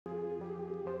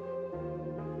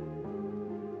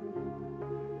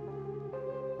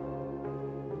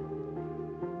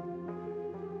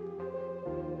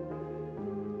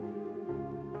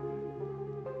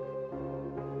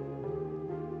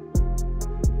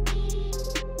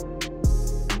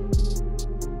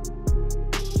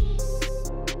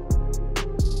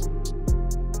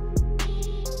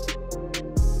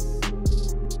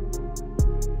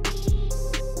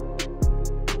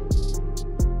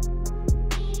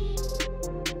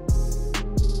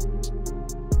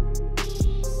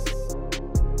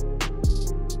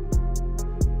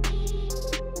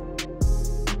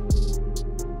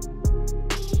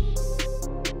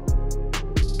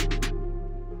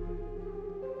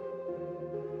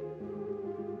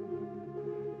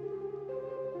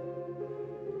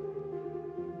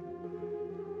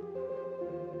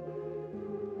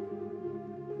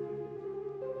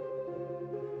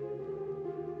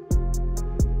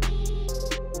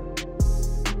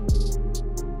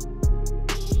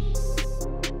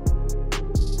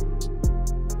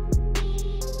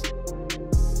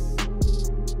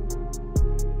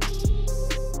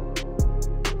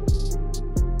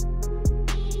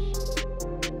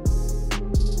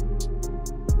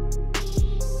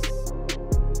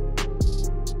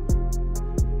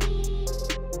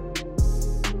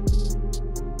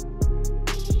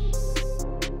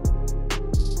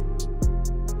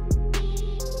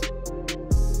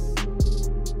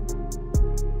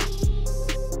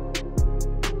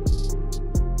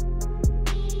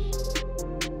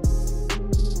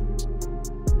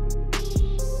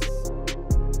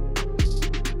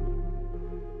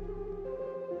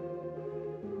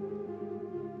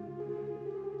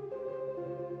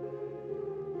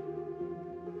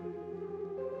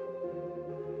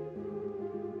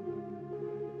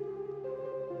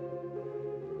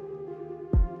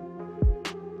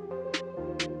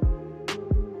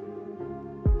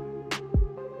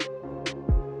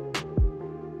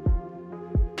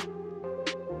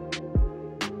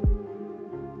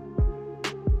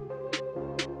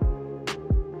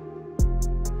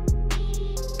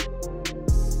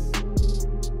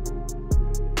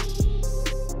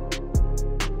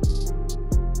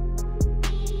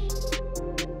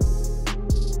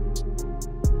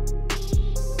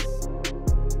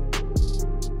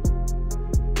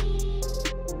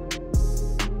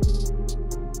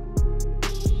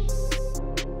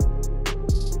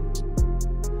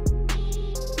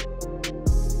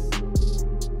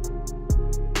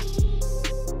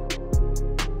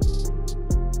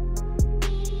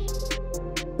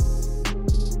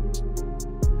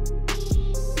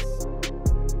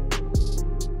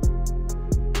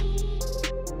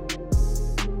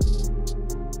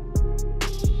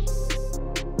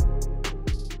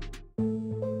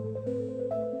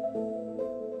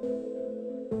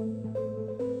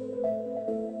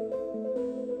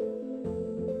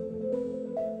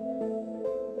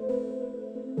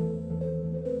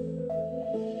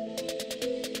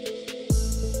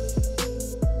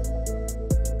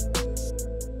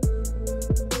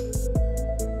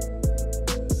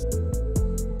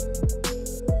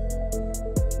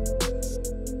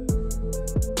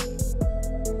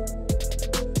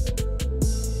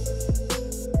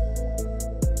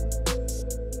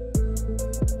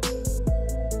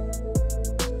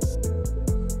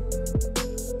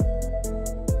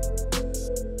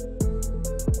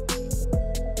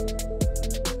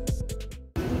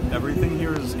everything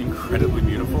here is incredibly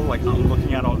beautiful. Like, I'm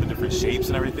looking at all the different shapes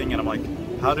and everything, and I'm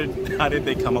like, how did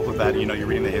they come up with that? You know, you're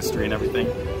reading the history and everything.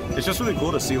 It's just really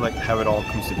cool to see like how it all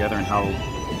comes together and how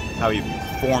he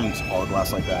formed all the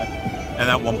glass like that. And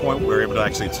at one point, we were able to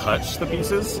actually touch the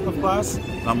pieces of glass.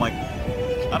 And I'm like,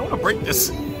 I don't want to break this,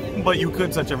 but you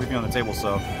could touch everything on the table.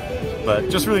 So, but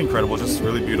just really incredible, just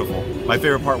really beautiful. My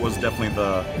favorite part was definitely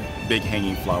the big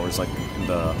hanging flowers, like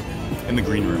in the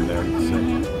green room there. So,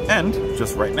 and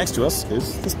just right next to us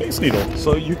is the Space Needle.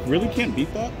 So you really can't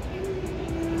beat that.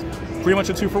 Pretty much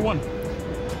a 2-for-1.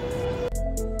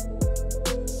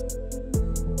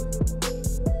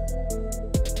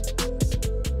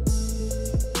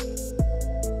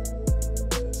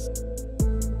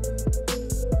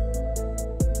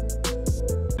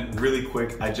 Really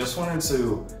quick, I just wanted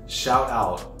to shout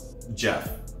out Jeff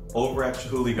over at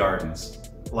Chihuly Gardens.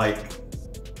 Like,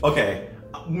 okay,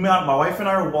 my wife and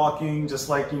I are walking, just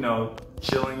like, you know,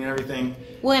 chilling and everything.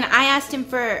 When I asked him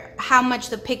for how much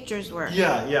the pictures were.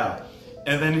 Yeah.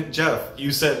 And then Jeff,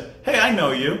 you said, hey, I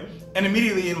know you. And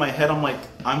immediately in my head, I'm like,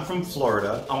 I'm from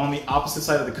Florida. I'm on the opposite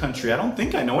side of the country. I don't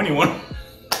think I know anyone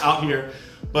out here.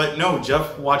 But no,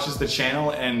 Jeff watches the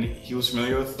channel and he was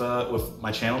familiar with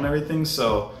my channel and everything.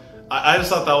 So I just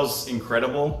thought that was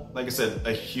incredible. Like I said,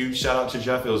 a huge shout out to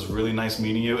Jeff. It was really nice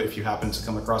meeting you if you happen to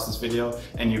come across this video,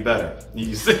 and you better.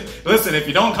 Listen, if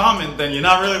you don't comment, then you're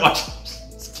not really watching.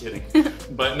 Just kidding.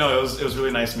 But no, it was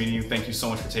really nice meeting you. Thank you so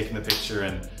much for taking the picture.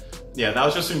 And yeah, that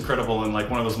was just incredible. And like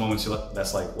one of those moments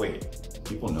that's like, wait,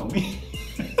 people know me?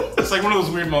 It's like one of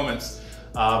those weird moments.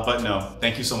 But no,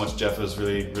 thank you so much, Jeff. It was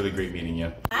really, really great meeting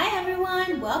you. Hi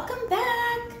everyone, welcome back.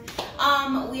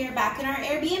 We are back in our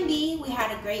Airbnb. We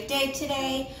had a great day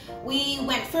today. We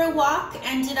went for a walk,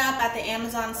 ended up at the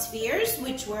Amazon Spheres,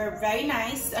 which were very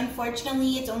nice.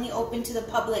 Unfortunately, it's only open to the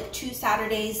public 2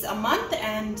 Saturdays a month,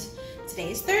 and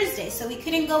today is Thursday, so we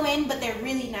couldn't go in, but they're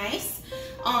really nice.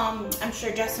 I'm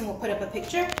sure Justin will put up a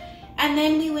picture. And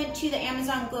then we went to the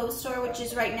Amazon Go store, which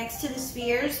is right next to the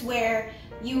Spheres, where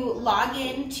you log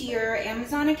in to your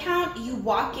Amazon account, you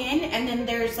walk in, and then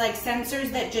there's like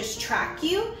sensors that just track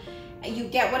you. You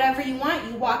get whatever you want,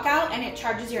 you walk out, and it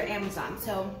charges your Amazon.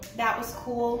 So that was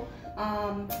cool.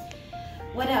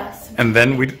 What else? And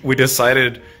then we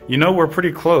decided, you know, we're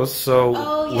pretty close, so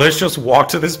let's just walk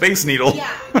to the Space Needle.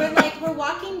 Yeah, we're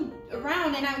walking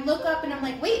around, and I look up and I'm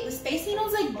like, wait, the Space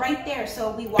Needle's like right there.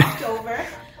 So we walked over.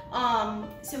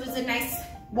 So it was a nice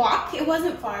walk. It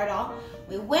wasn't far at all.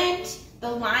 We went. The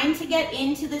line to get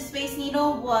into the Space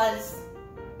Needle was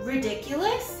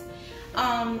ridiculous.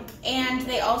 And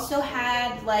they also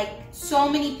had like so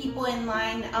many people in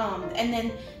line, and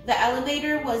then the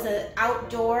elevator was an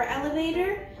outdoor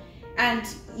elevator, and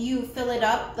you fill it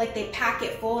up, like they pack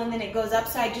it full and then it goes up,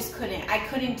 so I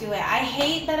couldn't do it. I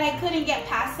hate that I couldn't get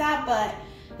past that, but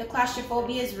the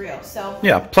claustrophobia is real, so.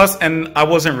 Yeah, plus, and I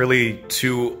wasn't really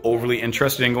too overly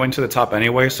interested in going to the top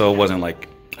anyway, so it wasn't like,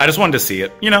 I just wanted to see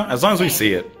it, you know, as long as we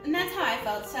see it. And that's how I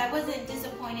felt, so I wasn't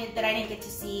disappointed that I didn't get to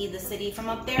see the city from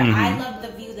up there. I love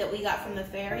the view that we got from the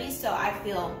ferry, so I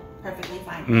feel perfectly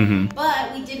fine.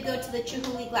 But we did go to the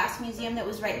Chihuly Glass Museum that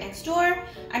was right next door.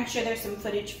 I'm sure there's some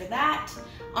footage for that.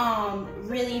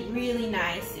 Really, really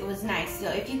nice. It was nice. So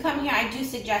if you come here, I do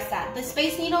suggest that. The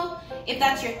Space Needle, if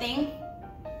that's your thing,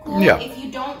 cool. Yeah. If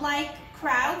you don't like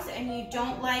crowds and you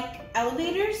don't like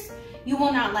elevators, you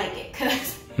will not like it,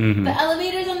 because the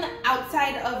elevator's on the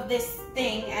outside of this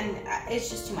thing, and it's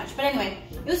just too much. But anyway,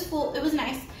 it was cool. It was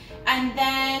nice. And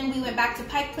then we went back to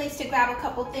Pike Place to grab a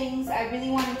couple things. I really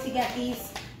wanted to get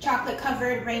these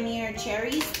chocolate-covered Rainier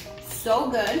cherries. So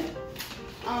good.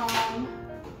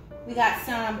 We got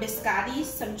some biscottis,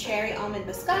 some cherry almond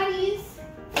biscottis.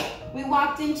 We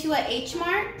walked into a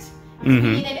H-Mart. We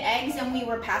needed eggs, and we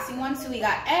were passing one, so we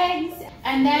got eggs.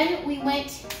 And then we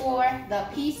went for the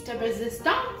piece de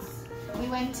resistance. We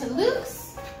went to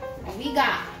Luke's, and we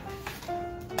got,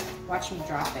 watch me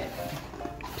drop it.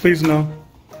 Please no.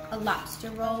 A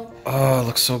lobster roll. Oh, it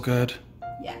looks so good.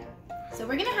 Yeah. So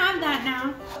we're gonna have that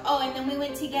now. Oh, and then we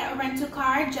went to get a rental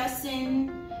car.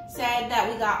 Justin said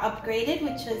that we got upgraded,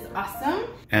 which was awesome.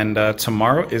 And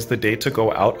tomorrow is the day to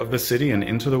go out of the city and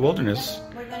into the wilderness.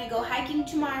 We're gonna go hiking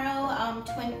tomorrow,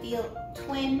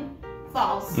 Twin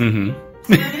Falls. So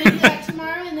we're gonna do that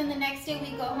tomorrow, and then the next day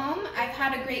we go home. I've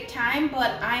had a great time,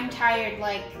 but I'm tired.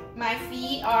 Like, my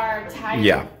feet are tired.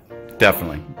 Yeah,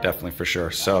 definitely for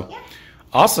sure. So,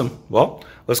 awesome. Well,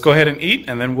 let's go ahead and eat,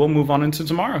 and then we'll move on into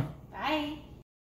tomorrow.